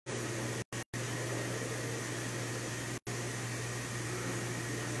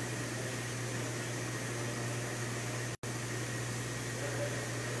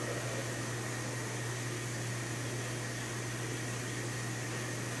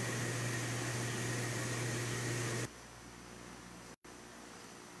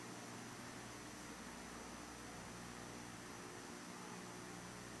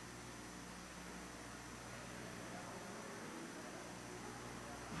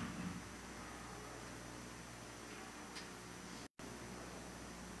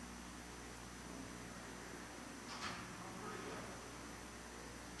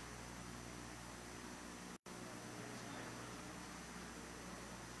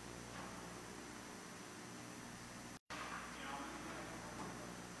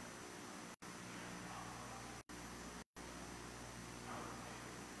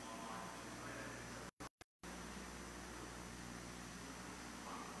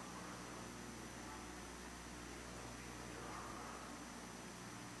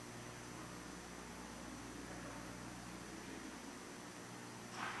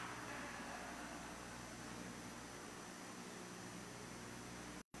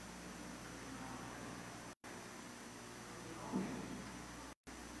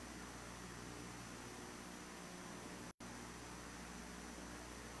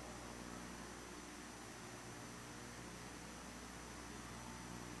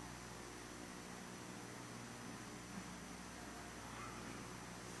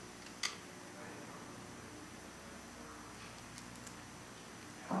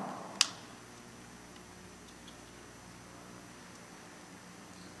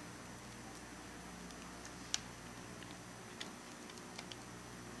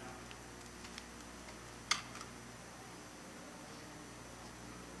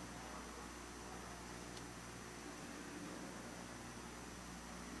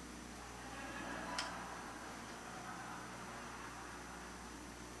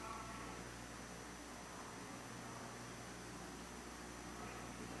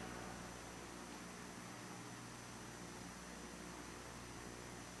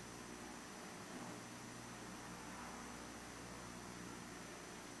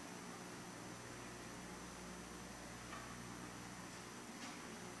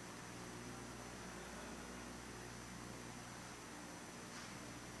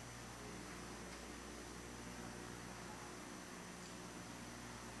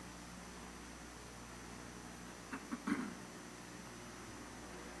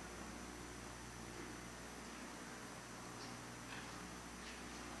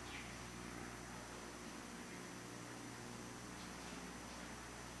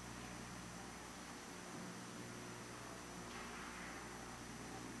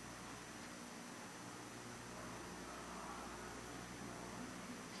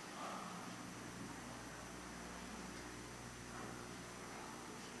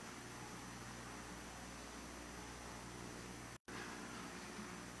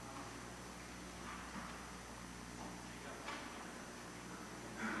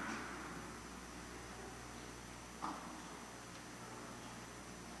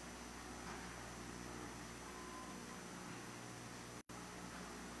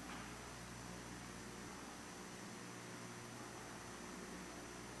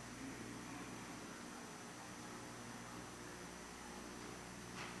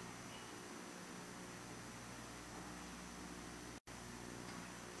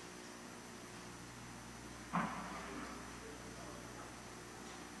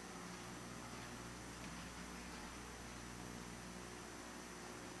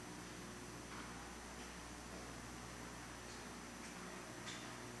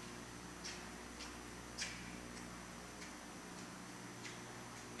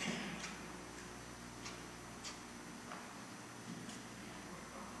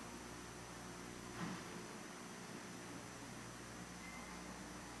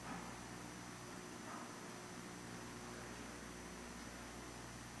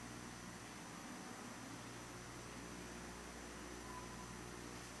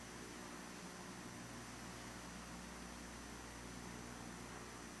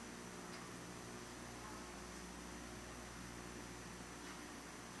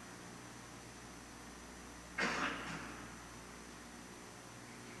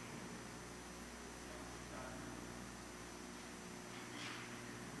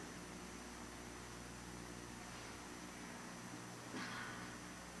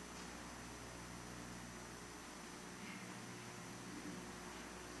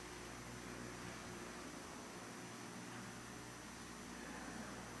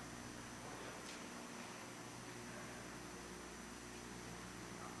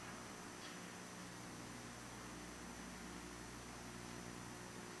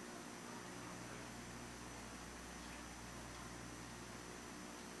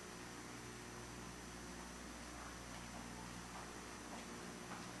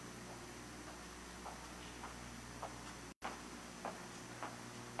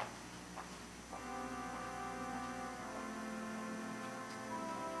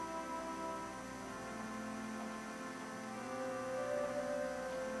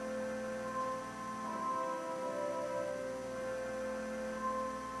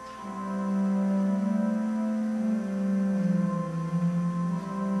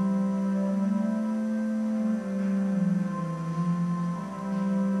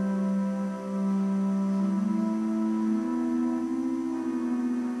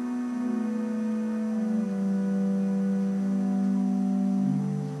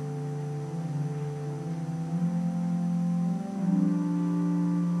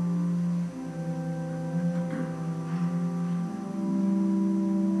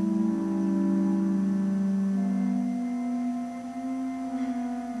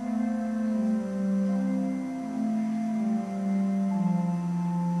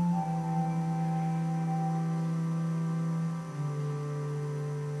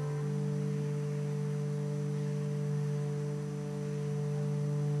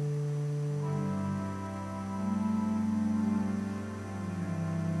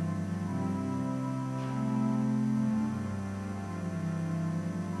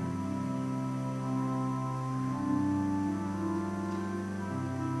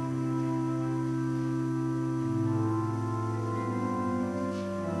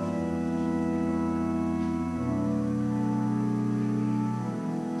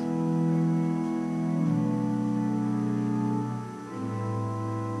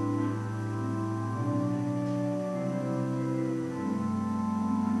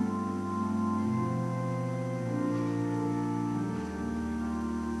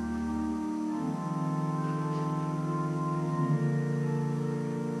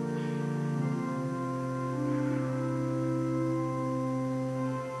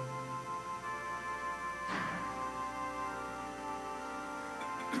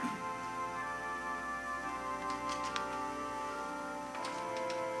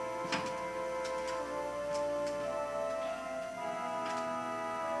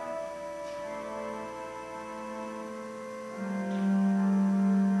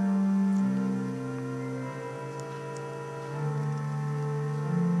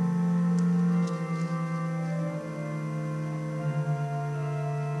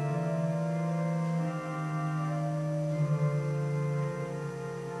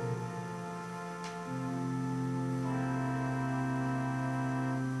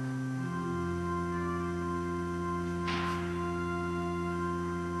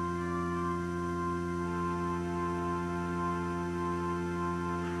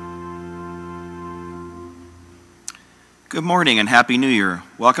Good morning and Happy New Year.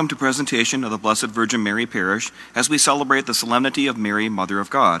 Welcome to presentation of the Blessed Virgin Mary Parish as we celebrate the Solemnity of Mary, Mother of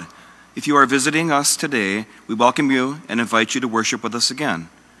God. If you are visiting us today, we welcome you and invite you to worship with us again.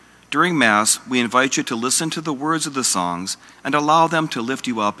 During Mass, we invite you to listen to the words of the songs and allow them to lift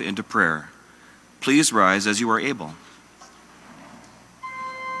you up into prayer. Please rise as you are able.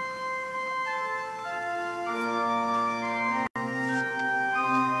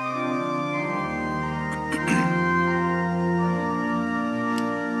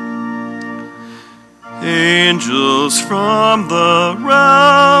 Angels from the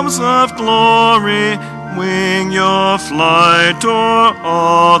realms of glory, wing your flight o'er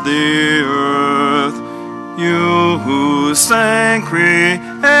all the earth. You who sang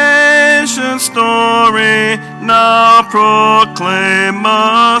creation's story, now proclaim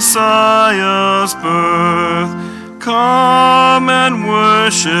Messiah's birth. Come and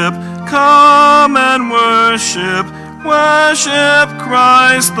worship, come and worship, worship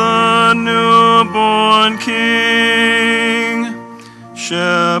Christ the newborn King.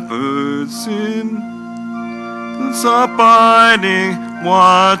 Shepherds in abiding,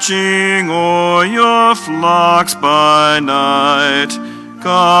 watching o'er your flocks by night.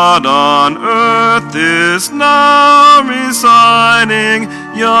 God on earth is now residing,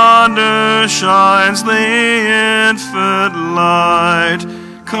 yonder shines the infant light.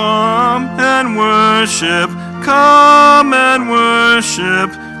 Come and worship, come and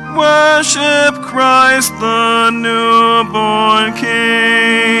worship, worship Christ the newborn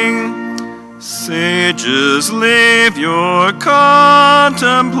King. Sages, leave your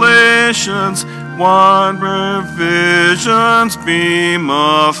contemplations, wonder visions beam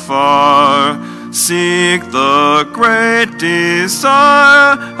afar. Seek the great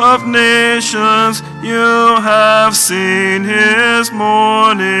desire of nations, you have seen his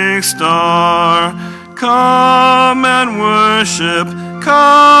morning star. Come and worship,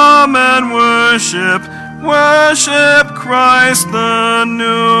 come and worship, worship Christ the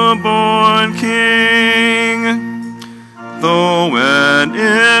newborn King. Though an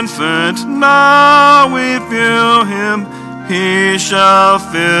infant, now we view him, he shall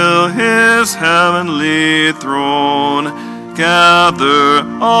fill his heavenly throne. Gather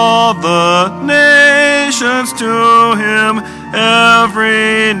all the nations to him,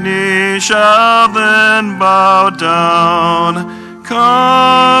 every knee shall then bow down.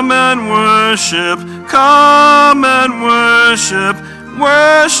 Come and worship, come and worship,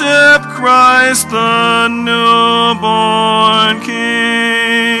 worship Christ the newborn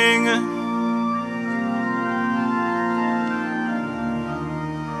King.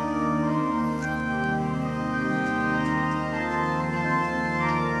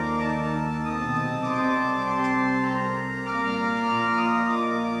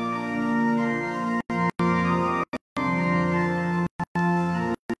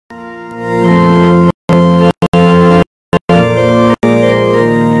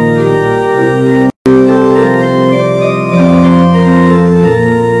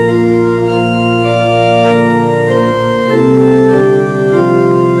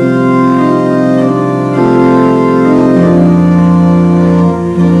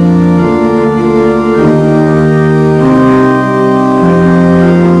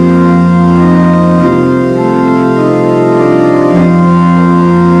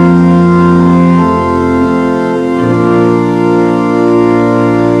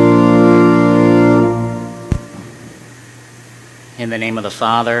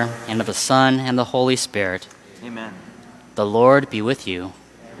 Father, and of the Son, and the Holy Spirit. Amen. The Lord be with you.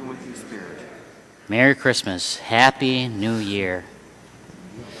 And with your spirit. Merry Christmas. Happy New Year.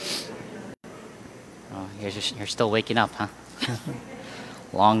 Oh, you're still waking up, huh?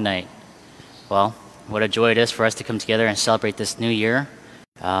 Long night. Well, what a joy it is for us to come together and celebrate this new year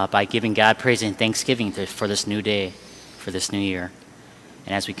by giving God praise and thanksgiving for this new day, for this new year.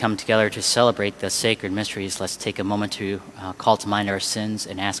 And as we come together to celebrate the sacred mysteries, let's take a moment to call to mind our sins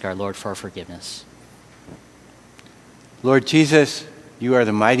and ask our Lord for forgiveness. Lord Jesus, you are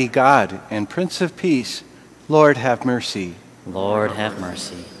the mighty God and Prince of Peace. Lord, have mercy. Lord, have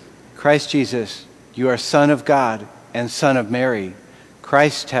mercy. Christ Jesus, you are Son of God and Son of Mary.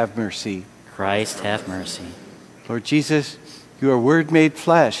 Christ, have mercy. Christ, have mercy. Lord Jesus, you are Word made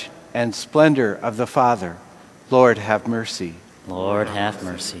flesh and splendor of the Father. Lord, have mercy. Lord, have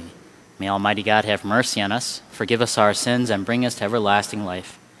mercy. May Almighty God have mercy on us, forgive us our sins, and bring us to everlasting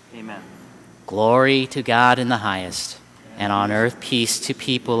life. Amen. Glory to God in the highest, and on earth peace to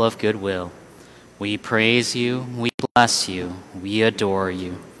people of good will. We praise you, we bless you, we adore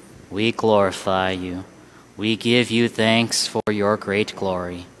you, we glorify you. We give you thanks for your great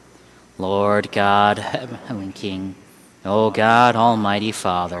glory. Lord God, Heavenly King, O God, Almighty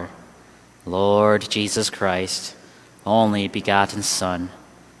Father, Lord Jesus Christ, only begotten Son,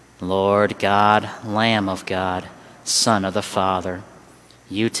 Lord God, Lamb of God, Son of the Father,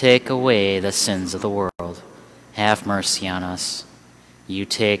 you take away the sins of the world. Have mercy on us. You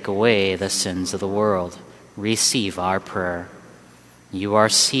take away the sins of the world. Receive our prayer. You are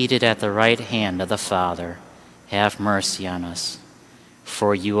seated at the right hand of the Father. Have mercy on us.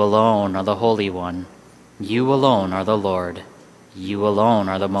 For you alone are the Holy One. You alone are the Lord. You alone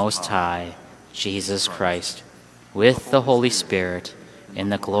are the Most High, Jesus Christ, with the Holy Spirit, in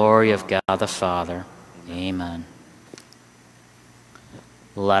the glory of God the Father. Amen.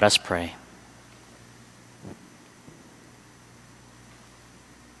 Let us pray.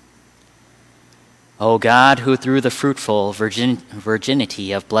 O God, who through the fruitful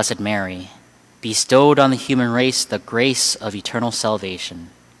virginity of Blessed Mary bestowed on the human race the grace of eternal salvation,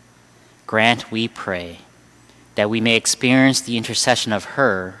 grant, we pray, that we may experience the intercession of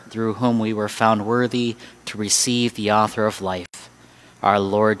her through whom we were found worthy to receive the author of life, our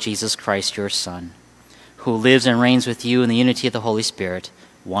Lord Jesus Christ, your Son, who lives and reigns with you in the unity of the Holy Spirit,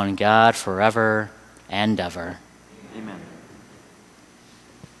 one God, forever and ever. Amen.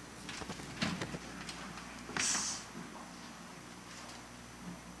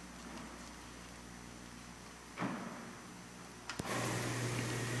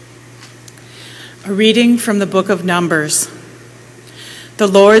 A reading from the book of Numbers. The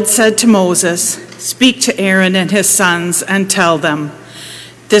Lord said to Moses, "Speak to Aaron and his sons and tell them,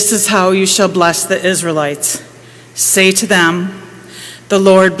 this is how you shall bless the Israelites. Say to them, the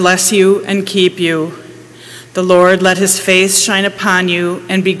Lord bless you and keep you. The Lord let his face shine upon you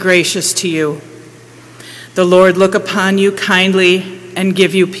and be gracious to you. The Lord look upon you kindly and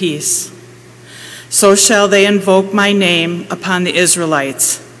give you peace. So shall they invoke my name upon the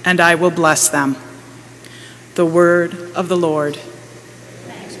Israelites, and I will bless them." The word of the Lord.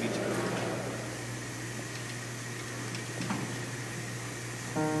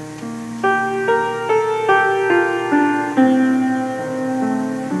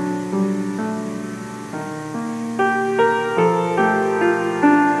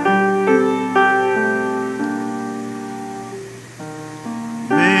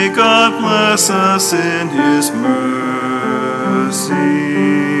 May God bless us in his mercy.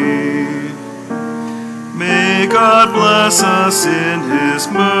 May God bless us in his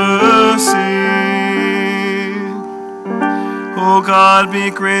mercy. O God, be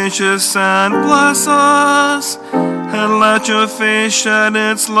gracious and bless us, and let your face shed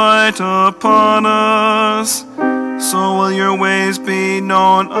its light upon us. So will your ways be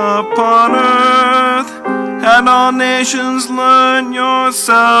known upon earth, and all nations learn your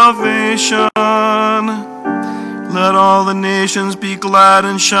salvation. Let all the nations be glad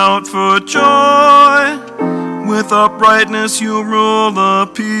and shout for joy. With uprightness you rule the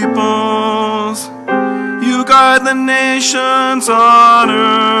peoples. You guide the nations on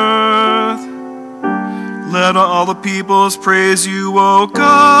earth. Let all the peoples praise you, O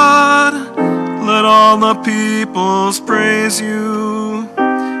God. Let all the peoples praise you.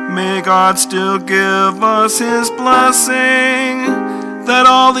 May God still give us his blessing, that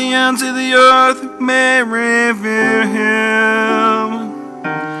all the ends of the earth may revere him.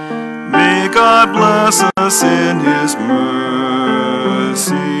 May God bless us in his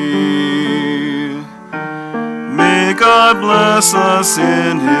mercy. May God bless us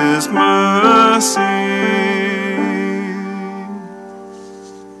in his mercy.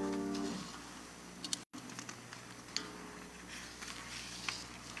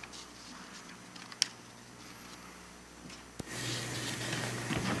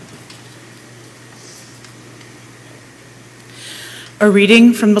 A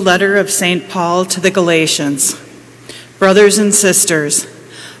reading from the letter of St. Paul to the Galatians. Brothers and sisters,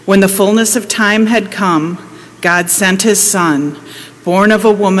 when the fullness of time had come, God sent his Son, born of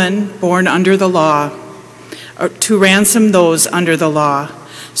a woman, born under the law, to ransom those under the law,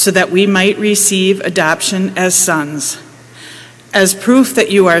 so that we might receive adoption as sons. As proof that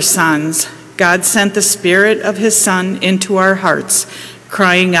you are sons, God sent the Spirit of his Son into our hearts,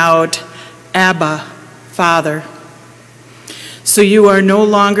 crying out, "Abba, Father." So you are no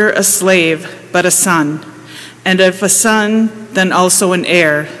longer a slave, but a son, and if a son, then also an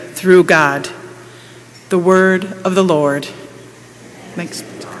heir through God. The word of the Lord. Thanks be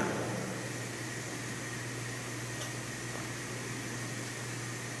to God.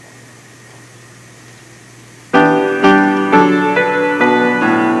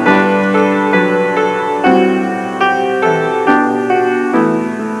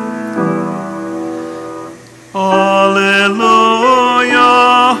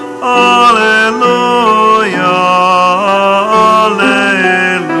 Alleluia, alleluia,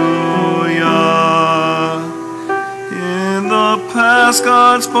 as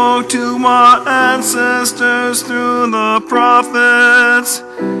God spoke to our ancestors through the prophets.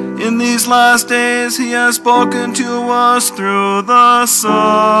 In these last days he has spoken to us through the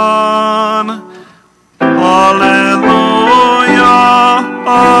Son. Alleluia,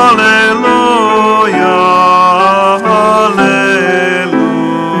 alleluia, alleluia.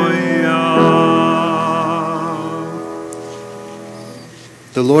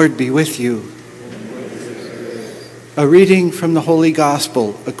 The Lord be with you. A reading from the Holy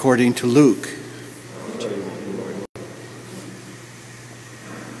Gospel according to Luke.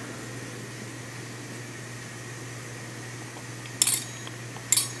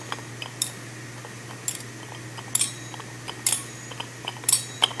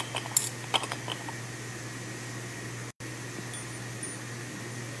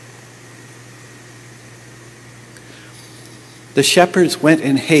 The shepherds went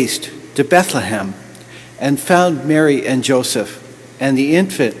in haste to Bethlehem and found Mary and Joseph and the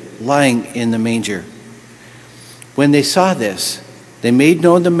infant lying in the manger. When they saw this, they made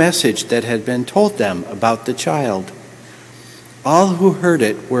known the message that had been told them about the child. All who heard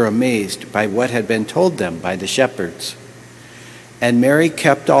it were amazed by what had been told them by the shepherds. And Mary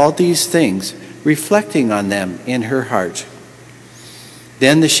kept all these things, reflecting on them in her heart.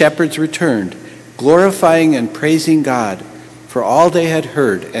 Then the shepherds returned, glorifying and praising God for all they had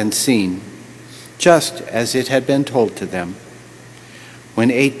heard and seen, just as it had been told to them.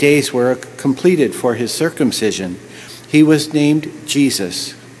 When 8 days were completed for his circumcision, he was named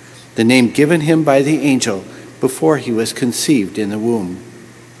Jesus, the name given him by the angel before he was conceived in the womb.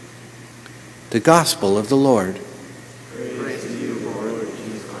 The Gospel of the Lord. Praise to you, Lord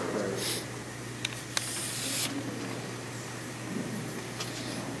Jesus Christ.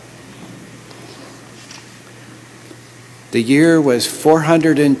 The year was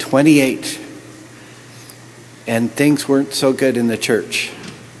 428. And things weren't so good in the church.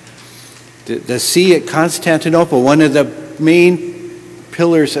 The see at Constantinople, one of the main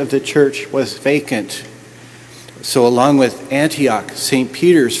pillars of the church, was vacant. So along with Antioch, St.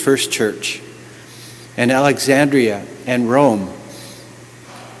 Peter's first church, and Alexandria and Rome,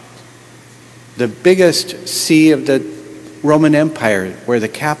 the biggest see of the Roman Empire, where the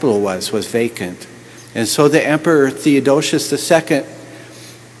capital was vacant. And so the Emperor Theodosius II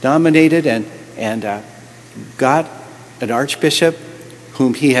nominated and got an archbishop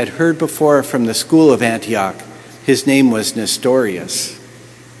whom he had heard before from the school of Antioch. His name was Nestorius.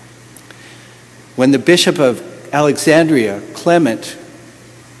 When the bishop of Alexandria,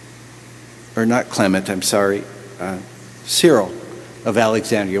 Cyril of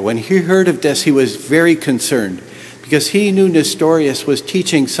Alexandria, when he heard of this, he was very concerned because he knew Nestorius was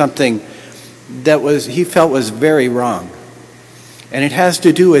teaching something that he felt was very wrong. And it has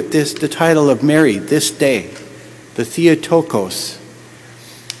to do with the title of Mary, this day, the Theotokos.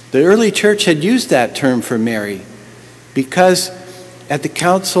 The early church had used that term for Mary because at the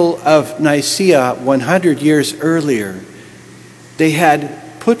Council of Nicaea 100 years earlier, they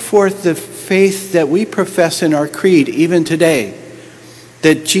had put forth the faith that we profess in our creed even today,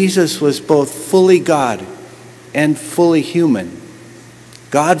 that Jesus was both fully God and fully human.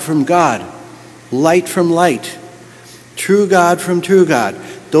 God from God, light from light, true God from true God.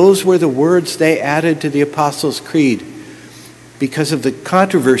 Those were the words they added to the Apostles' Creed because of the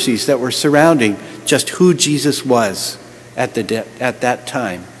controversies that were surrounding just who Jesus was at that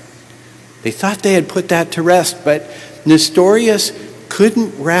time. They thought they had put that to rest, but Nestorius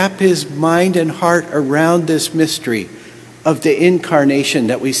couldn't wrap his mind and heart around this mystery of the incarnation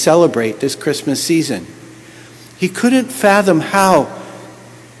that we celebrate this Christmas season. He couldn't fathom how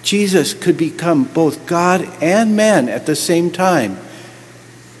Jesus could become both God and man at the same time,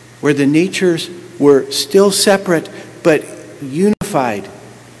 where the natures were still separate but unified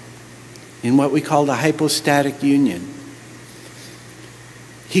in what we call the hypostatic union.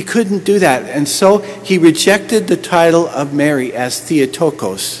 He couldn't do that, and so he rejected the title of Mary as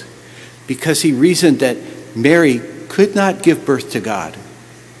Theotokos because he reasoned that Mary could not give birth to God.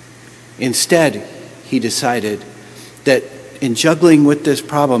 Instead, he decided that in juggling with this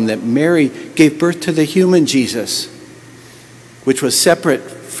problem, that Mary gave birth to the human Jesus, which was separate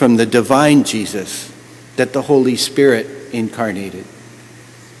from the divine Jesus that the Holy Spirit incarnated.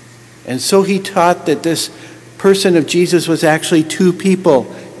 And so he taught that this person of Jesus was actually two people,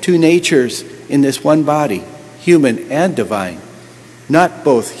 two natures in this one body, human and divine. Not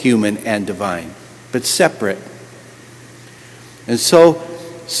both human and divine, but separate. And so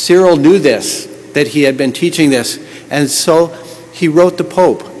Cyril knew this, that he had been teaching this, and so he wrote the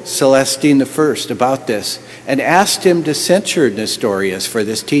Pope, Celestine I, about this, and asked him to censure Nestorius for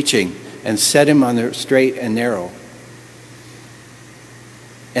this teaching and set him on the straight and narrow.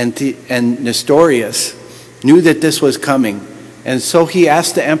 and Nestorius knew that this was coming. And so he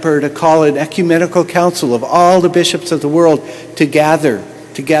asked the emperor to call an ecumenical council of all the bishops of the world to gather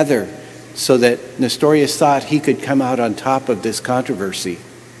together so that Nestorius thought he could come out on top of this controversy.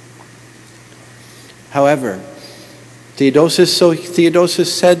 However, Theodosius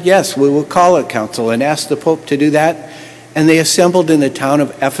said, yes, we will call a council, and asked the Pope to do that. And they assembled in the town of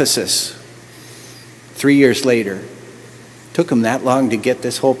Ephesus 3 years later. Took them that long to get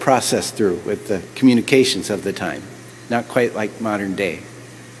this whole process through with the communications of the time. Not quite like modern day.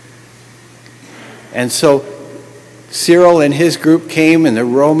 And so Cyril and his group came, and the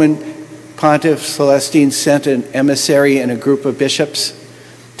Roman Pontiff Celestine sent an emissary and a group of bishops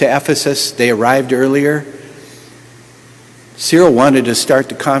to Ephesus. They arrived earlier. Cyril wanted to start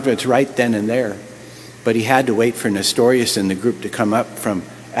the conference right then and there, but he had to wait for Nestorius and the group to come up from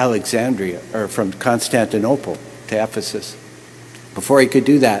Alexandria, or from Constantinople to Ephesus before he could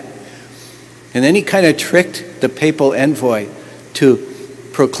do that. And then he kind of tricked the papal envoy to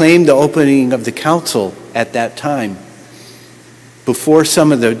proclaim the opening of the council at that time before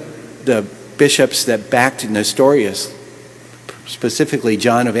some of the bishops that backed Nestorius, specifically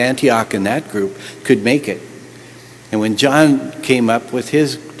John of Antioch and that group, could make it. And when John came up with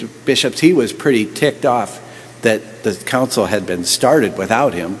his bishops, he was pretty ticked off that the council had been started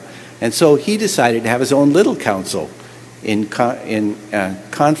without him. And so he decided to have his own little council in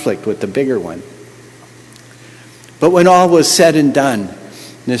conflict with the bigger one. But when all was said and done,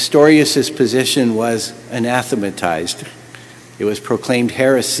 Nestorius' position was anathematized. It was proclaimed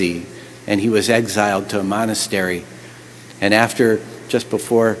heresy, and he was exiled to a monastery. And just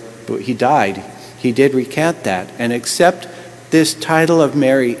before he died, he did recant that and accept this title of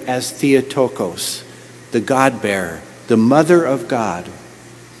Mary as Theotokos, the God-bearer, the Mother of God.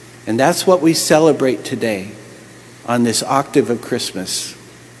 And that's what we celebrate today on this octave of Christmas,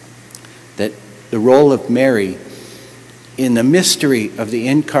 that the role of Mary in the mystery of the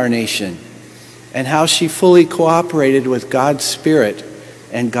Incarnation and how she fully cooperated with God's Spirit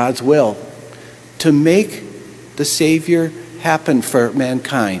and God's will to make the Savior happen for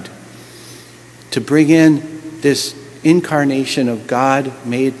mankind, to bring in this incarnation of God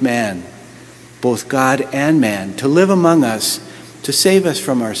made man, both God and man, to live among us, to save us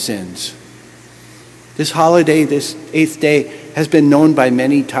from our sins. This holiday, this 8th day, has been known by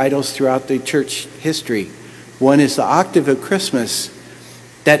many titles throughout the church history. One is the octave of Christmas.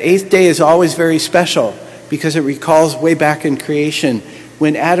 That 8th day is always very special because it recalls way back in creation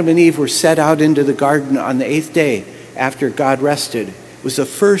when Adam and Eve were set out into the garden on the 8th day after God rested. It was the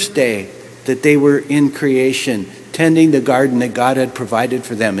first day that they were in creation, tending the garden that God had provided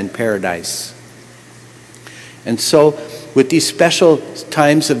for them in paradise. And so, with these special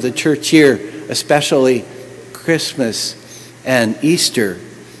times of the church year, especially Christmas and Easter,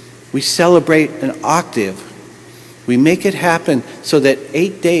 we celebrate an octave. We make it happen so that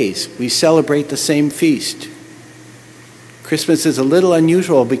 8 days we celebrate the same feast. Christmas is a little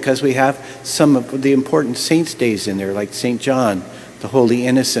unusual because we have some of the important saints' days in there, like St. John, the Holy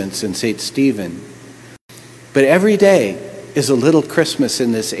Innocents, and St. Stephen. But every day is a little Christmas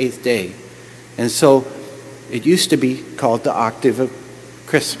in this 8th day. And so it used to be called the octave of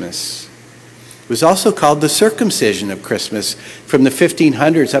Christmas. It was also called the circumcision of Christmas from the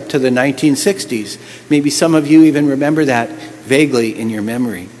 1500s up to the 1960s. Maybe some of you even remember that vaguely in your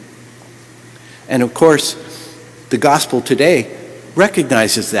memory. And of course, the gospel today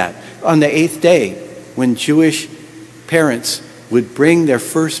recognizes that. On the 8th day, when Jewish parents would bring their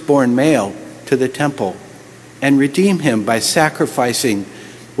firstborn male to the temple and redeem him by sacrificing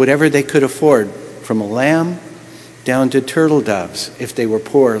whatever they could afford, from a lamb down to turtle doves, if they were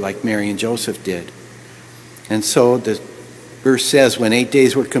poor like Mary and Joseph did. And so the verse says, when 8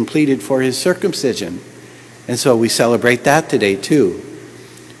 days were completed for his circumcision. And so we celebrate that today too.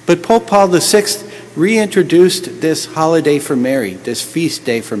 But Pope Paul VI reintroduced this holiday for Mary, this feast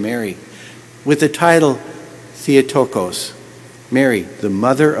day for Mary, with the title Theotokos, Mary, the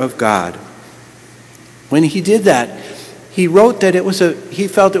Mother of God. When he did that, he wrote that he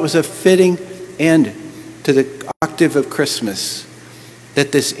felt it was a fitting end to the octave of Christmas,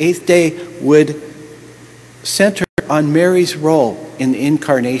 that this 8th day would center on Mary's role in the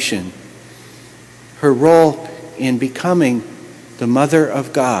Incarnation, her role in becoming the Mother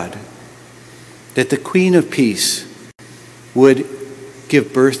of God, that the Queen of Peace would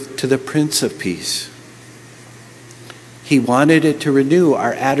give birth to the Prince of Peace. He wanted it to renew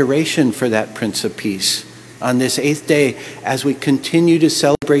our adoration for that Prince of Peace on this 8th day as we continue to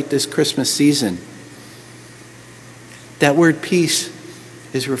celebrate this Christmas season. That word peace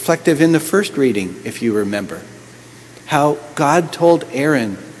is reflective in the first reading, if you remember. how God told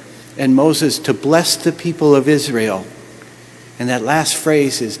Aaron and Moses to bless the people of Israel. And that last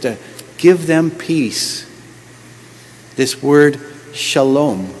phrase is to give them peace. This word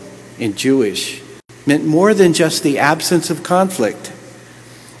shalom in Jewish meant more than just the absence of conflict.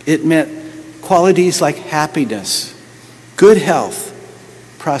 It meant qualities like happiness, good health,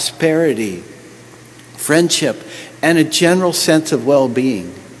 prosperity, friendship, and a general sense of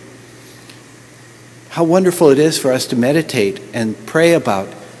well-being. How wonderful it is for us to meditate and pray about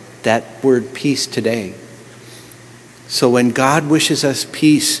that word peace today. So when God wishes us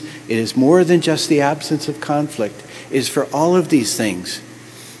peace, it is more than just the absence of conflict. It is for all of these things.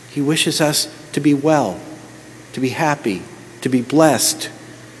 He wishes us to be well, to be happy, to be blessed,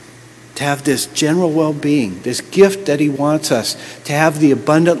 to have this general well-being, this gift that he wants us, to have the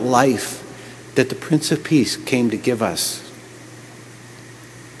abundant life that the Prince of Peace came to give us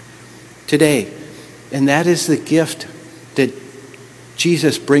today. And that is the gift that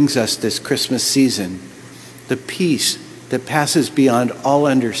Jesus brings us this Christmas season, the peace that passes beyond all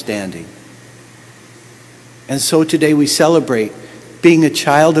understanding. And so today we celebrate being a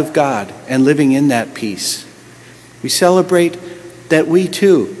child of God and living in that peace. We celebrate that we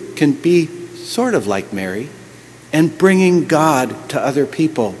too can be sort of like Mary and bringing God to other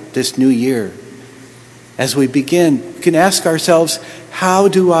people this new year. As we begin, we can ask ourselves, how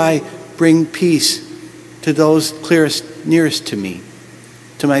do I bring peace to those nearest to me,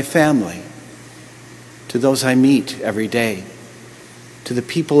 to my family, to those I meet every day, to the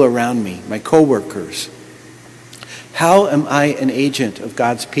people around me, my coworkers? How am I an agent of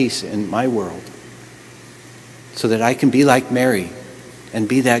God's peace in my world so that I can be like Mary and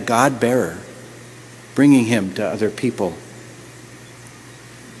be that God bearer, bringing him to other people?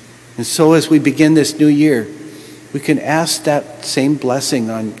 And so as we begin this new year, we can ask that same blessing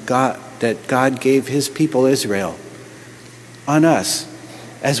on God that God gave his people Israel on us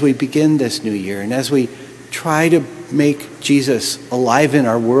as we begin this new year and as we try to make Jesus alive in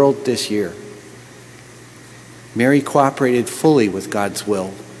our world this year. Mary cooperated fully with God's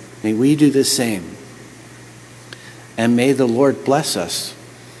will. May we do the same. And may the Lord bless us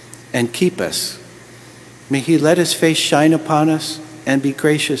and keep us. May he let his face shine upon us and be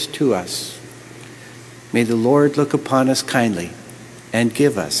gracious to us. May the Lord look upon us kindly and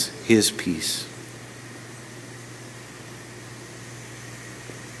give us his peace.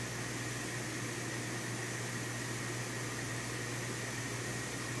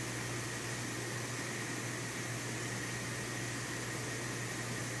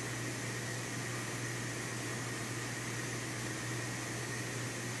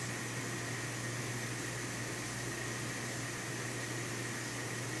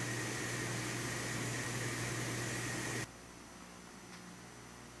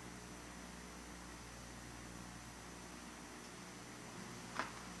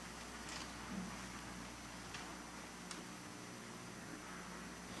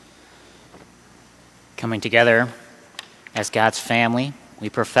 Coming together as God's family, we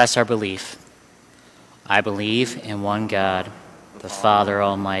profess our belief. I believe in one God, the Father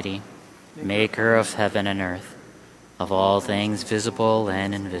Almighty, maker of heaven and earth, of all things visible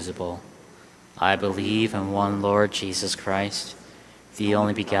and invisible. I believe in one Lord Jesus Christ, the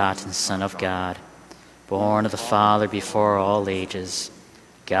only begotten Son of God, born of the Father before all ages,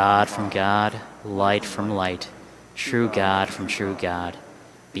 God from God, light from light, true God from true God,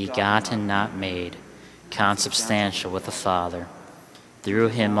 begotten, not made, consubstantial with the Father. Through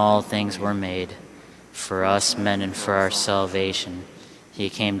him all things were made. For us men and for our salvation, he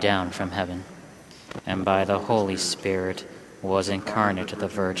came down from heaven, and by the Holy Spirit was incarnate of the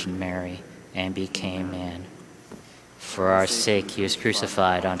Virgin Mary, and became man. For our sake he was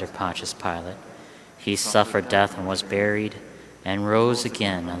crucified under Pontius Pilate. He suffered death and was buried, and rose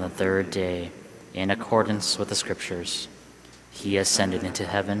again on the third day, in accordance with the Scriptures. He ascended into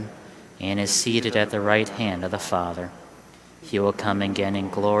heaven, and is seated at the right hand of the Father. He will come again in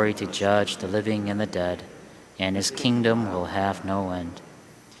glory to judge the living and the dead, and his kingdom will have no end.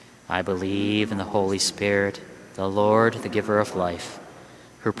 I believe in the Holy Spirit, the Lord, the giver of life,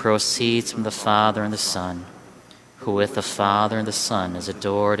 who proceeds from the Father and the Son, who with the Father and the Son is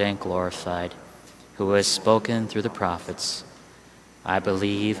adored and glorified, who has spoken through the prophets. I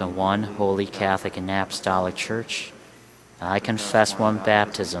believe in one holy Catholic and Apostolic Church. I confess one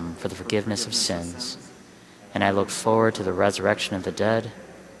baptism for the forgiveness of sins, and I look forward to the resurrection of the dead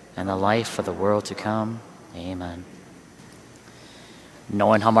and the life of the world to come. Amen.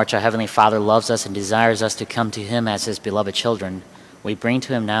 Knowing how much our Heavenly Father loves us and desires us to come to him as his beloved children, we bring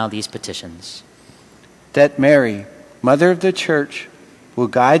to him now these petitions. That Mary, Mother of the Church, will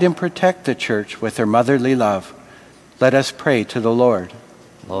guide and protect the Church with her motherly love, Let us pray to the Lord.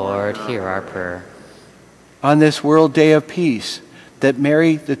 Lord, hear our prayer. On this World Day of Peace, that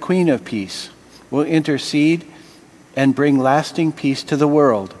Mary, the Queen of Peace, will intercede and bring lasting peace to the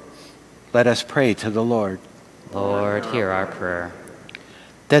world. Let us pray to the Lord. Lord, hear our prayer.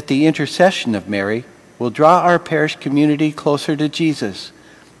 That the intercession of Mary will draw our parish community closer to Jesus.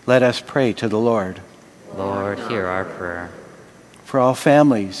 Let us pray to the Lord. Lord, hear our prayer. For all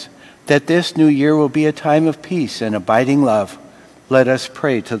families, that this new year will be a time of peace and abiding love. Let us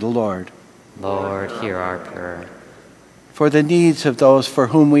pray to the Lord. Lord, hear our prayer. For the needs of those for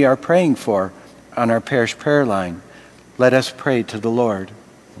whom we are praying for on our parish prayer line, let us pray to the Lord.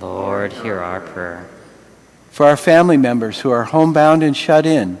 Lord, hear our prayer. For our family members who are homebound and shut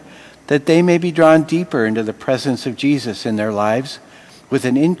in, that they may be drawn deeper into the presence of Jesus in their lives with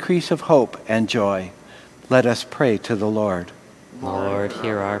an increase of hope and joy, let us pray to the Lord. Lord,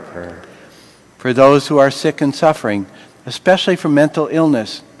 hear our prayer. For those who are sick and suffering, especially from mental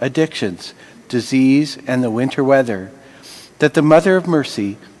illness, addictions, disease, and the winter weather, that the Mother of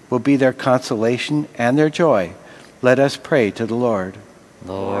Mercy will be their consolation and their joy, let us pray to the Lord.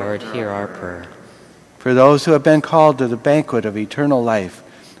 Lord, hear our prayer. For those who have been called to the banquet of eternal life,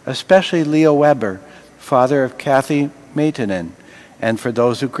 especially Leo Weber, father of Kathy Maitonen, and for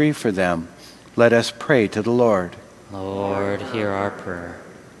those who grieve for them, let us pray to the Lord. Lord, hear our prayer.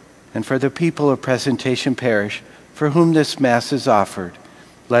 And for the people of Presentation Parish, for whom this Mass is offered,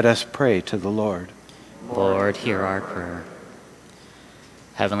 let us pray to the Lord. Lord, hear our prayer.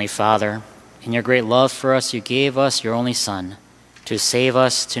 Heavenly Father, in your great love for us, you gave us your only Son to save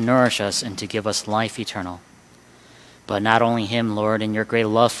us, to nourish us, and to give us life eternal. But not only him, Lord, in your great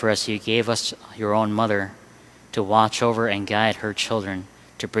love for us, you gave us your own mother to watch over and guide her children,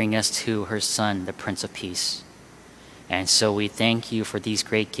 to bring us to her Son, the Prince of Peace. And so we thank you for these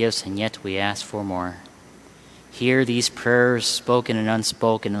great gifts, and yet we ask for more. Hear these prayers, spoken and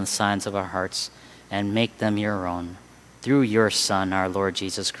unspoken, in the signs of our hearts, and make them your own, through your Son, our Lord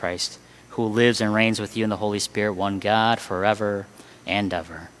Jesus Christ, who lives and reigns with you in the Holy Spirit, one God, forever and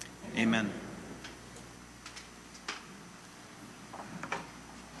ever. Amen.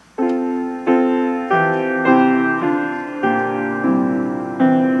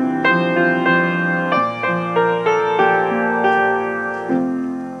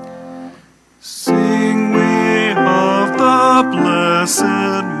 Sing we of the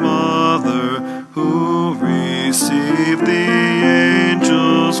Blessed Mother, who received the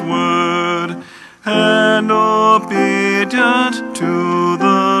angel's word, and obedient to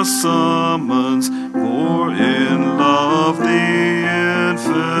the summons, bore in love the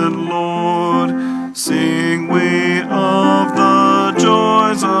infant Lord. Sing we of the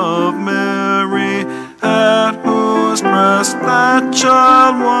joys of Mary, at whose breast that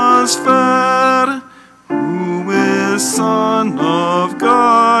child was fed, who is Son of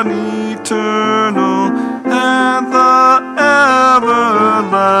God eternal, and the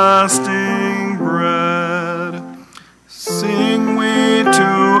everlasting bread. Sing we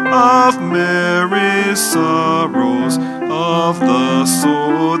too of Mary's sorrows, of the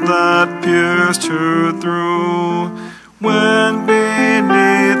sword that pierced her through, when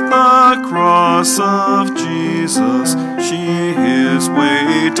beneath the cross of Jesus she his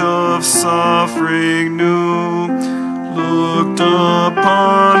weight of suffering knew, looked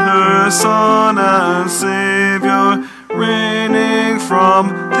upon her Son and Savior, reigning from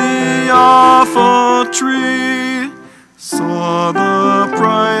the awful tree, saw the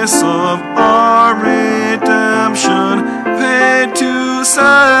price of our redemption paid to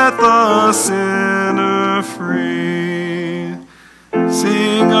set the sinner free.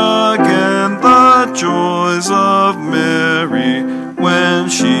 Sing again the joys of Mary, when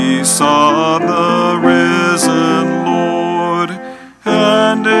she saw the risen Lord,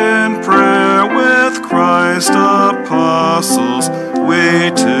 and in prayer with Christ's apostles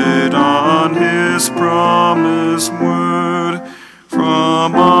waited on his promised word.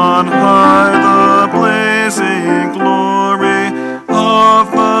 From on high the blazing glory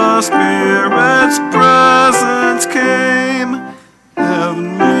of the Spirit's presence came,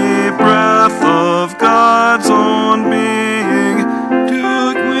 heavenly breath of God's own being,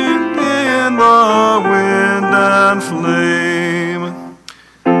 to in the wind and flame.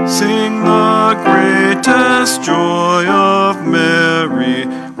 Sing the greatest joy of Mary,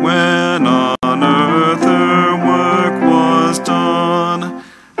 when on earth her work was done,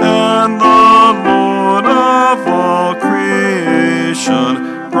 and the Lord of all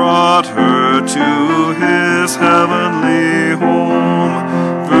creation brought her to his heavenly home.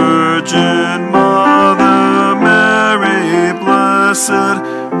 Virgin Mother Mary, blessed,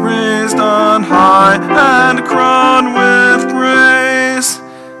 raised on high and crowned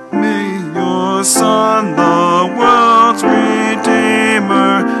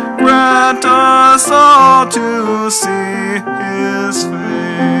to see his face.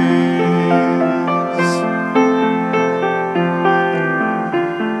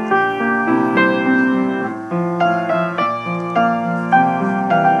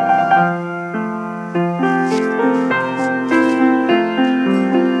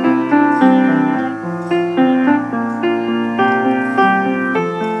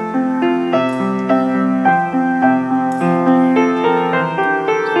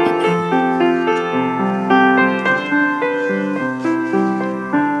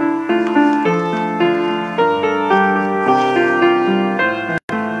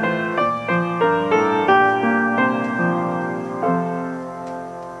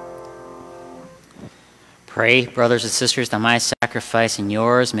 Pray, brothers and sisters, that my sacrifice and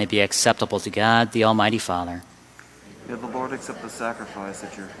yours may be acceptable to God, the Almighty Father. May the Lord accept the sacrifice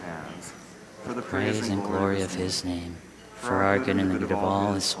at your hands, for the Praise and glory of his name, for our good and the good of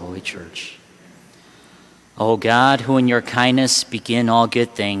all his holy church. O God, who in your kindness begin all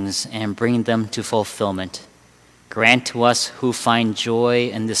good things and bring them to fulfillment, grant to us who find joy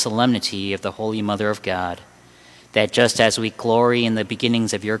in the solemnity of the Holy Mother of God, that just as we glory in the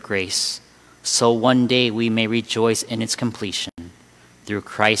beginnings of your grace, so one day we may rejoice in its completion. Through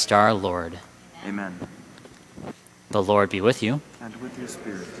Christ our Lord. Amen. The Lord be with you. And with your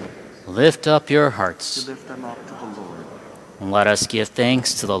spirit. Lift up your hearts. To lift them up to the Lord. And let us give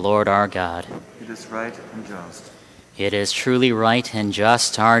thanks to the Lord our God. It is right and just. It is truly right and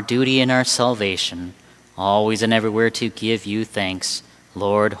just, our duty and our salvation, always and everywhere to give you thanks,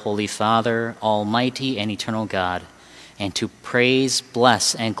 Lord, Holy Father, Almighty and eternal God, and to praise,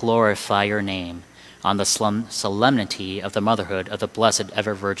 bless, and glorify your name on the solemnity of the motherhood of the Blessed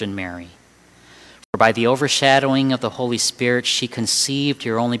Ever Virgin Mary. For by the overshadowing of the Holy Spirit she conceived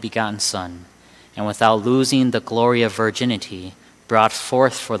your only begotten Son, and without losing the glory of virginity, brought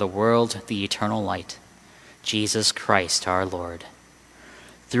forth for the world the eternal light, Jesus Christ our Lord.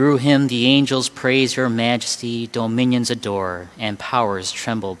 Through him the angels praise your majesty, dominions adore, and powers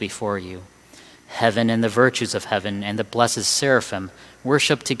tremble before you. Heaven and the virtues of heaven and the blessed seraphim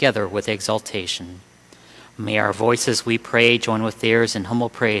worship together with exaltation. May our voices, we pray, join with theirs in humble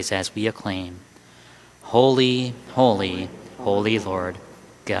praise as we acclaim. Holy, holy, holy Lord,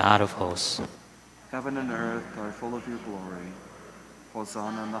 God of hosts. Heaven and earth are full of your glory.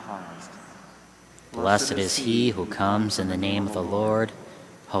 Hosanna in the highest. Blessed is he who comes in the name of the Lord.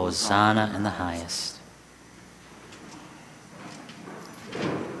 Hosanna in the highest.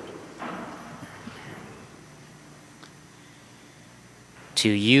 To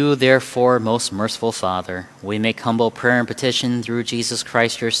you, therefore, most merciful Father, we make humble prayer and petition through Jesus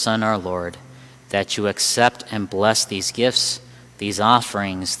Christ, your Son, our Lord, that you accept and bless these gifts, these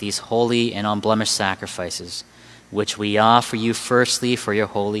offerings, these holy and unblemished sacrifices, which we offer you firstly for your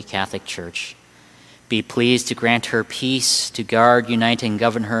holy Catholic Church. Be pleased to grant her peace, to guard, unite, and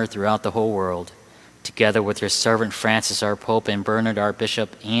govern her throughout the whole world, together with your servant Francis, our Pope, and Bernard, our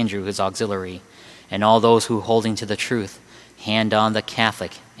Bishop, Andrew, his auxiliary, and all those who, holding to the truth, hand on the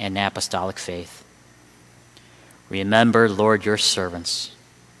Catholic and apostolic faith. Remember, Lord, your servants,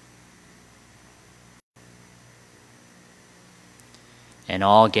 and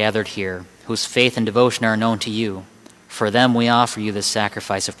all gathered here, whose faith and devotion are known to you. For them we offer you the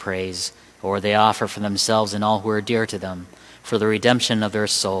sacrifice of praise, or they offer for themselves and all who are dear to them, for the redemption of their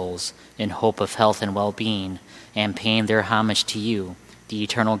souls, in hope of health and well-being, and paying their homage to you, the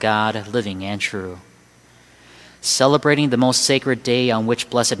eternal God, living and true. Celebrating the most sacred day on which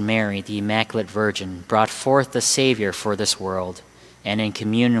Blessed Mary, the Immaculate Virgin, brought forth the Savior for this world, and in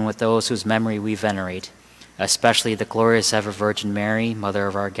communion with those whose memory we venerate, especially the glorious ever Virgin Mary, Mother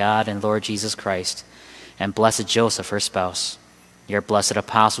of our God and Lord Jesus Christ, and blessed Joseph, her spouse, your blessed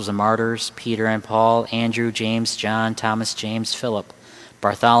apostles and martyrs, Peter and Paul, Andrew, James, John, Thomas, James, Philip,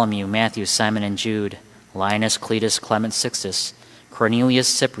 Bartholomew, Matthew, Simon and Jude, Linus, Cletus, Clement, Sixtus, Cornelius,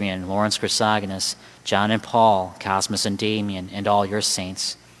 Cyprian, Lawrence, Chrysogonus, John and Paul, Cosmas and Damian, and all your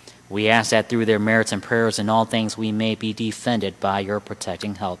saints. We ask that through their merits and prayers in all things we may be defended by your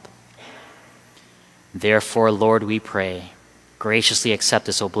protecting help. Therefore, Lord, we pray, graciously accept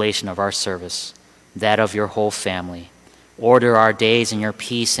this oblation of our service, that of your whole family. Order our days in your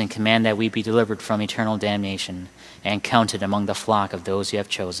peace and command that we be delivered from eternal damnation and counted among the flock of those you have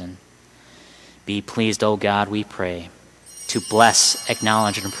chosen. Be pleased, O God, we pray, to bless,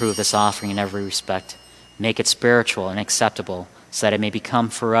 acknowledge, and approve this offering in every respect. Make it spiritual and acceptable, so that it may become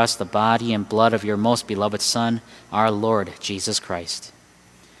for us the body and blood of your most beloved Son, our Lord Jesus Christ.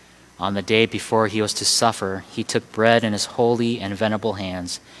 On the day before he was to suffer, he took bread in his holy and venerable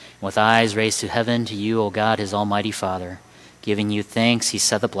hands, and with eyes raised to heaven to you, O God, his almighty Father, giving you thanks, he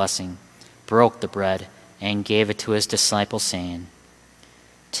said the blessing, broke the bread, and gave it to his disciples, saying,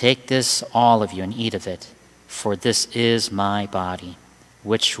 "Take this, all of you, and eat of it, for this is my body,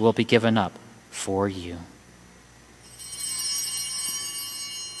 which will be given up for you."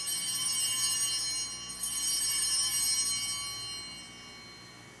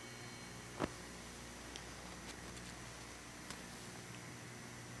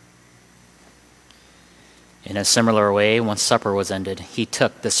 In a similar way, when supper was ended, he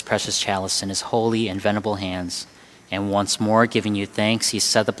took this precious chalice in his holy and venerable hands, and once more giving you thanks, he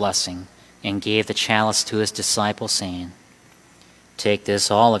said the blessing, and gave the chalice to his disciples, saying, "Take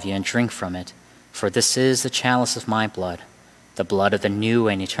this, all of you, and drink from it, for this is the chalice of my blood, the blood of the new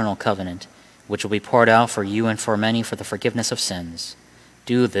and eternal covenant, which will be poured out for you and for many for the forgiveness of sins.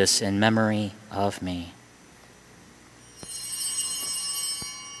 Do this in memory of me."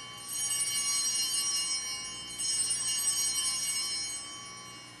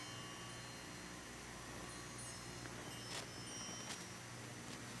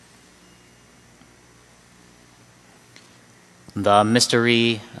 The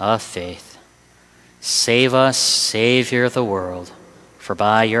mystery of faith. Save us, Savior of the world, for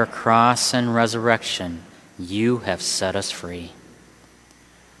by your cross and resurrection you have set us free.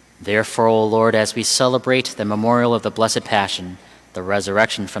 Therefore, O Lord, as we celebrate the memorial of the Blessed Passion, the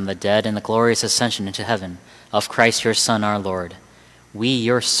resurrection from the dead, and the glorious ascension into heaven of Christ your Son, our Lord, we,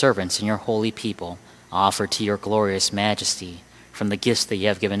 your servants and your holy people, offer to your glorious majesty from the gifts that you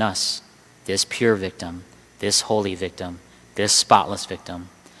have given us, this pure victim, this holy victim, this spotless victim,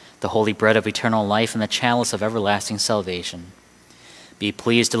 the holy bread of eternal life and the chalice of everlasting salvation. Be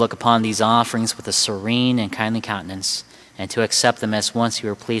pleased to look upon these offerings with a serene and kindly countenance, and to accept them as once you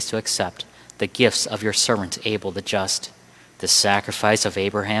were pleased to accept the gifts of your servant Abel the just, the sacrifice of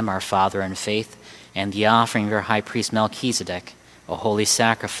Abraham our father in faith, and the offering of your high priest Melchizedek, a holy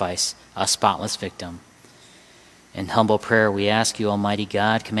sacrifice, a spotless victim. In humble prayer we ask you, Almighty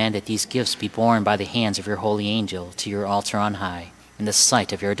God, command that these gifts be borne by the hands of your holy angel to your altar on high, in the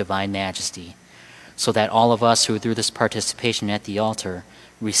sight of your divine majesty, so that all of us who through this participation at the altar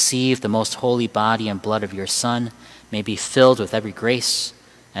receive the most holy body and blood of your Son may be filled with every grace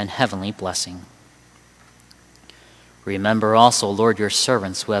and heavenly blessing. Remember also, Lord, your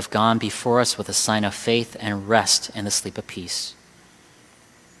servants who have gone before us with a sign of faith, and rest in the sleep of peace.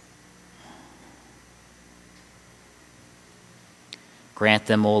 Grant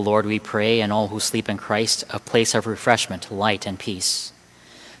them, O Lord, we pray, and all who sleep in Christ, a place of refreshment, light, and peace.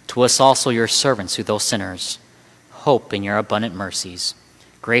 To us also, your servants, who though sinners, hope in your abundant mercies,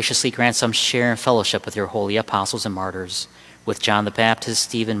 graciously grant some share and fellowship with your holy apostles and martyrs, with John the Baptist,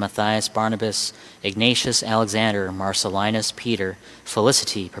 Stephen, Matthias, Barnabas, Ignatius, Alexander, Marcellinus, Peter,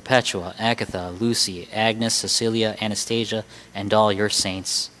 Felicity, Perpetua, Agatha, Lucy, Agnes, Cecilia, Anastasia, and all your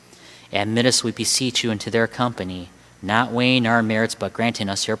saints. Admit us, we beseech you, into their company, not weighing our merits, but granting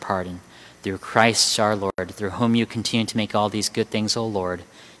us your pardon. Through Christ our Lord, through whom you continue to make all these good things, O Lord,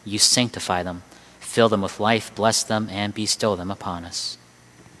 you sanctify them, fill them with life, bless them, and bestow them upon us.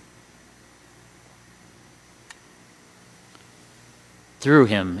 Through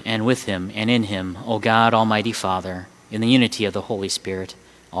him, and with him, and in him, O God, Almighty Father, in the unity of the Holy Spirit,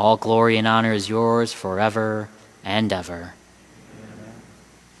 all glory and honor is yours forever and ever.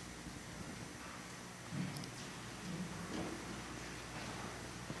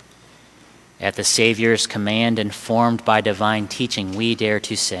 At the Savior's command, informed by divine teaching, we dare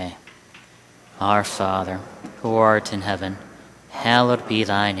to say, Our Father, who art in heaven, hallowed be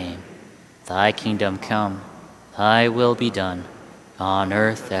thy name. Thy kingdom come, thy will be done, on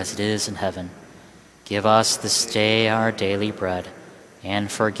earth as it is in heaven. Give us this day our daily bread,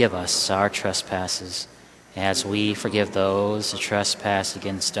 and forgive us our trespasses, as we forgive those who trespass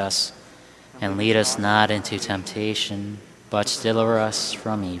against us. And lead us not into temptation, but deliver us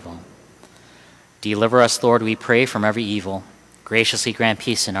from evil. Deliver us, Lord, we pray, from every evil. Graciously grant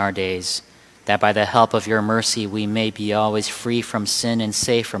peace in our days, that by the help of your mercy we may be always free from sin and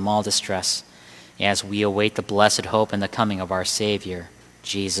safe from all distress, as we await the blessed hope and the coming of our Savior,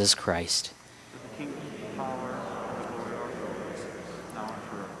 Jesus Christ.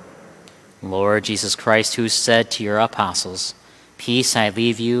 Lord Jesus Christ, who said to your apostles, Peace I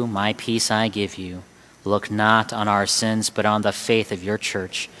leave you, my peace I give you, look not on our sins, but on the faith of your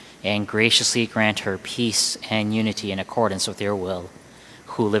church, and graciously grant her peace and unity in accordance with your will,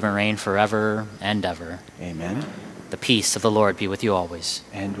 who live and reign forever and ever. Amen. The peace of the Lord be with you always.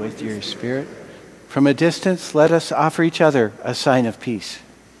 And with your spirit. From a distance, let us offer each other a sign of peace.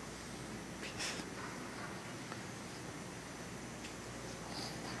 Peace.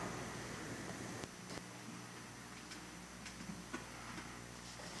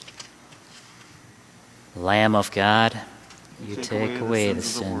 Lamb of God, you take away the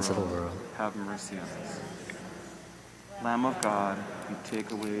sins of the world. Have mercy on us. Lamb of God, you take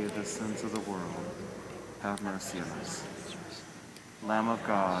away the sins of the world. Have mercy on us. Lamb of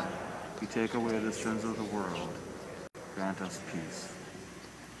God, you take away the sins of the world. Grant us peace.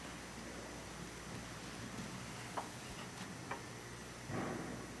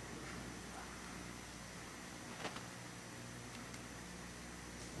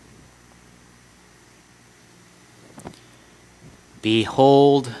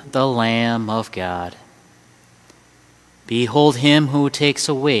 Behold the Lamb of God. Behold him who takes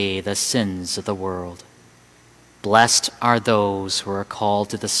away the sins of the world. Blessed are those who are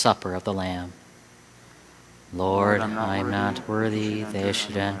called to the supper of the Lamb. Lord, I am not worthy they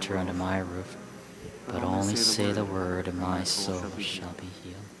should enter under my roof, but only say the word, and my soul shall be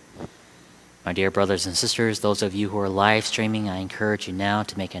healed. My dear brothers and sisters, those of you who are live streaming, I encourage you now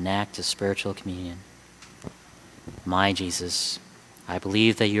to make an act of spiritual communion. My Jesus, I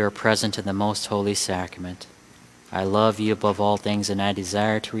believe that you are present in the most holy sacrament. I love you above all things, and I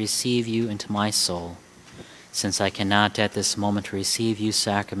desire to receive you into my soul. Since I cannot at this moment receive you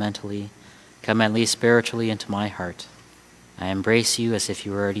sacramentally, come at least spiritually into my heart. I embrace you as if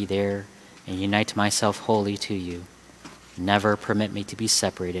you were already there, and unite myself wholly to you. Never permit me to be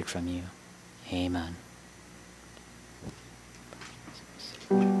separated from you. Amen.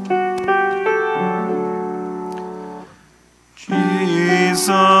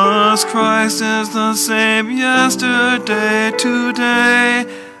 Jesus Christ is the same yesterday, today,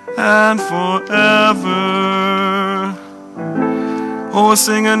 and forever. Oh,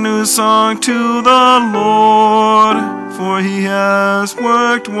 sing a new song to the Lord, for he has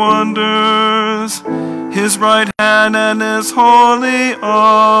worked wonders. His right hand and his holy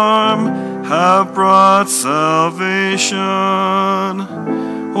arm have brought salvation.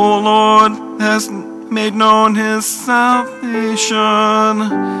 O Lord has made known his salvation,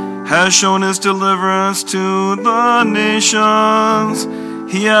 has shown his deliverance to the nations.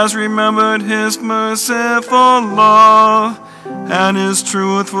 He has remembered his merciful love and his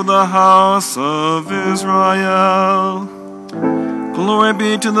truth for the house of Israel. Glory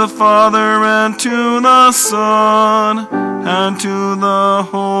be to the Father, and to the Son, and to the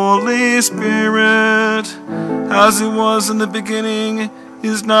Holy Spirit, as it was in the beginning,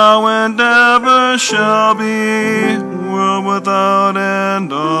 is now, and ever shall be, world without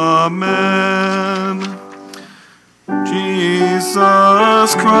end. Amen.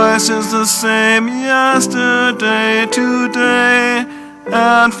 Jesus Christ is the same yesterday, today,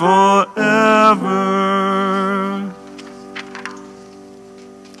 and forever.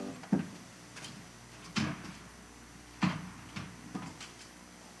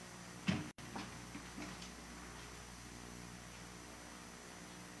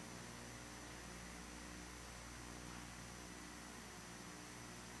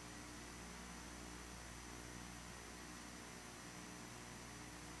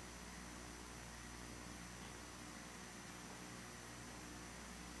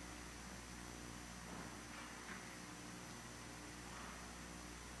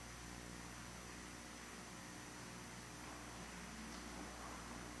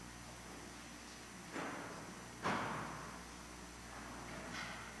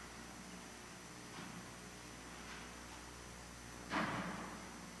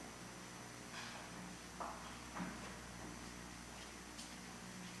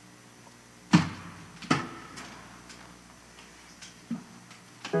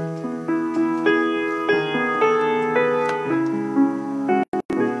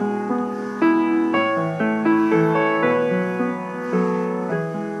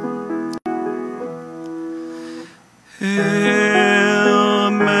 Hail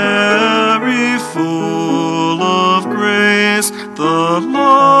Mary, full of grace, the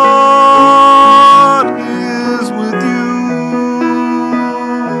Lord is with you.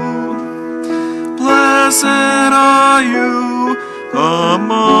 Blessed are you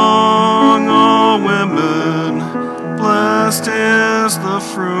among all women. Blessed is the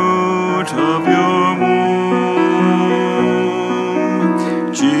fruit of your womb.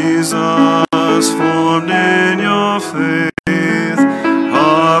 Jesus, formed in your faith.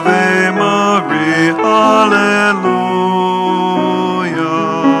 Ave Maria, Alleluia.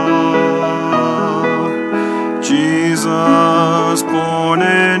 Jesus, born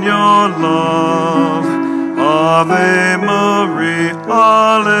in your love. Ave Maria,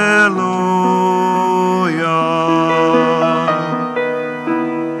 Alleluia.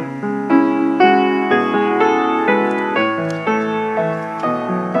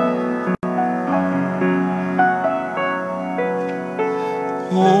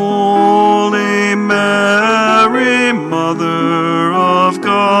 Holy Mary,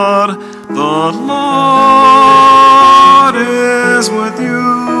 you.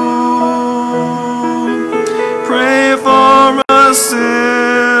 Pray for us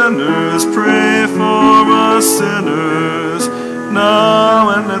sinners, pray for us sinners, now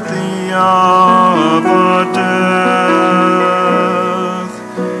and at the hour of our death.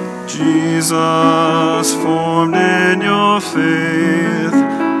 Jesus, formed in your faith,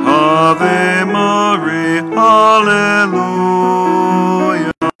 Ave Maria, Alleluia.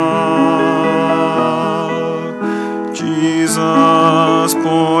 Jesus,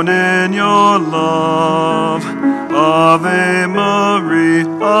 born in your love, Ave Maria,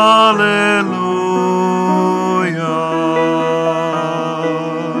 Alleluia.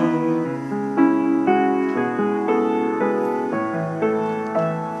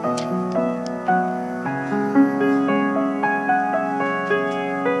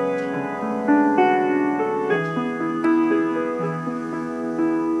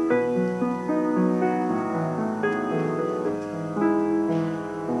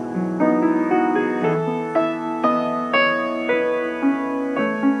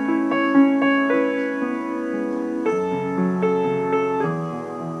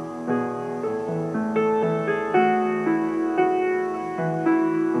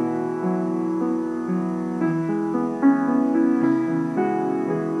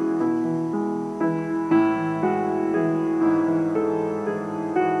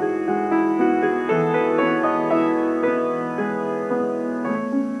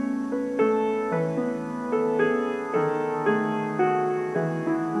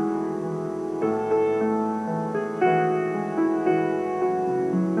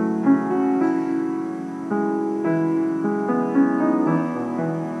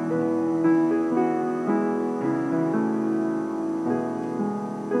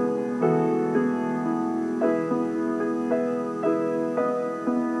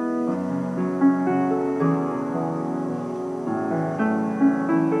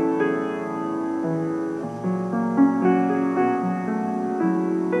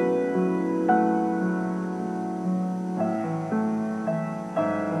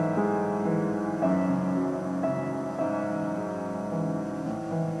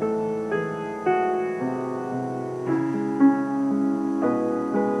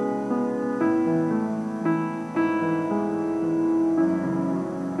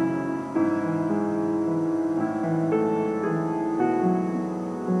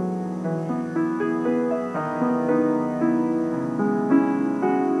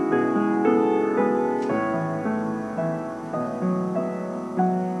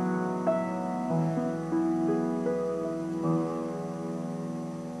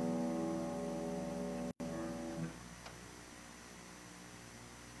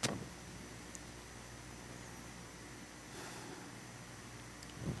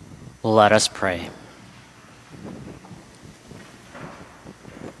 Let us pray.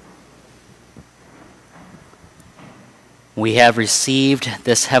 We have received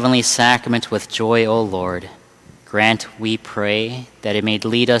this heavenly sacrament with joy, O Lord. Grant, we pray, that it may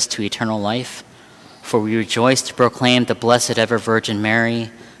lead us to eternal life, for we rejoice to proclaim the Blessed Ever Virgin Mary,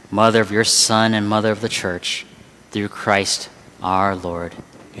 Mother of your Son and Mother of the Church, through Christ our Lord.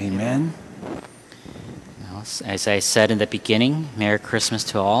 Amen. As I said in the beginning, Merry Christmas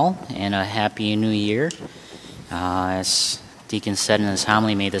to all and a Happy New Year. As Deacon said in his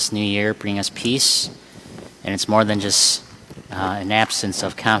homily, may this new year bring us peace. And it's more than just an absence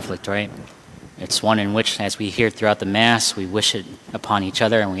of conflict, right? It's one in which, as we hear throughout the Mass, we wish it upon each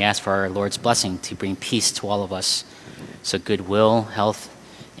other and we ask for our Lord's blessing to bring peace to all of us. So goodwill, health,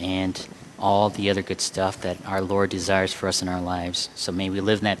 and all the other good stuff that our Lord desires for us in our lives. So may we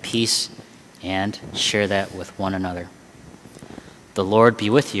live in that peace and share that with one another. The Lord be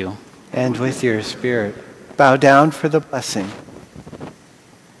with you. And with your spirit. Bow down for the blessing.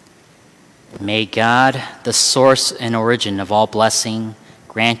 May God, the source and origin of all blessing,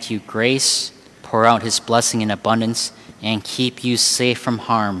 grant you grace, pour out his blessing in abundance, and keep you safe from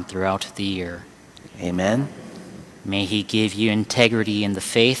harm throughout the year. Amen. May he give you integrity in the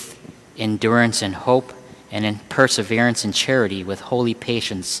faith, endurance in hope, and in perseverance in charity with holy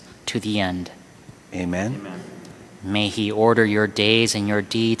patience to the end. Amen. Amen. May he order your days and your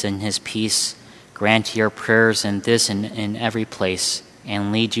deeds in his peace, grant your prayers in this and in every place,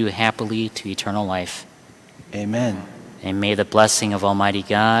 and lead you happily to eternal life. Amen. And may the blessing of Almighty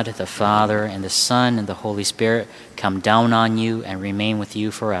God, the Father, and the Son, and the Holy Spirit come down on you and remain with you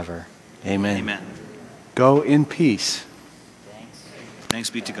forever. Amen. Amen. Go in peace. Thanks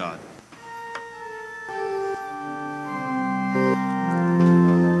be to God.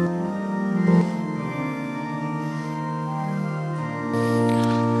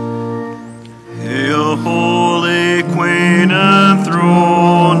 Hail, Holy Queen and Throne.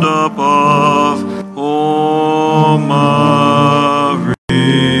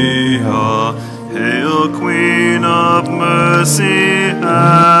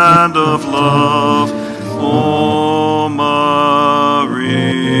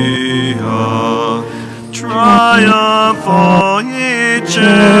 triumphal, ye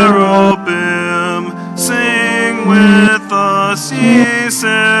cherubim, sing with us, ye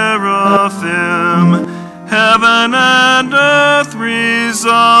seraphim. Heaven and earth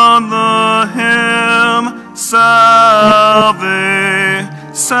resound the hymn, Salve,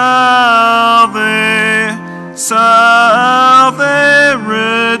 Salve, Salve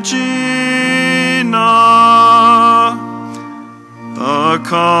Regina. The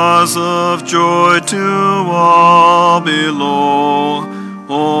cause of joy to all below,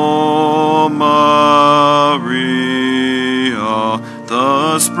 O Maria,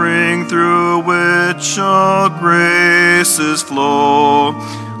 the spring through which all graces flow,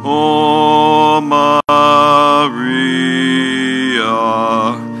 O Maria.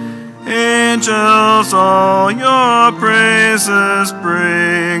 Angels all your praises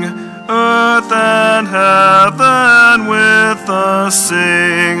bring, earth and heaven with us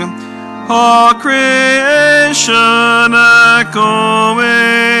sing, all creation echoing,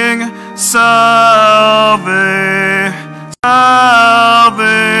 Salve,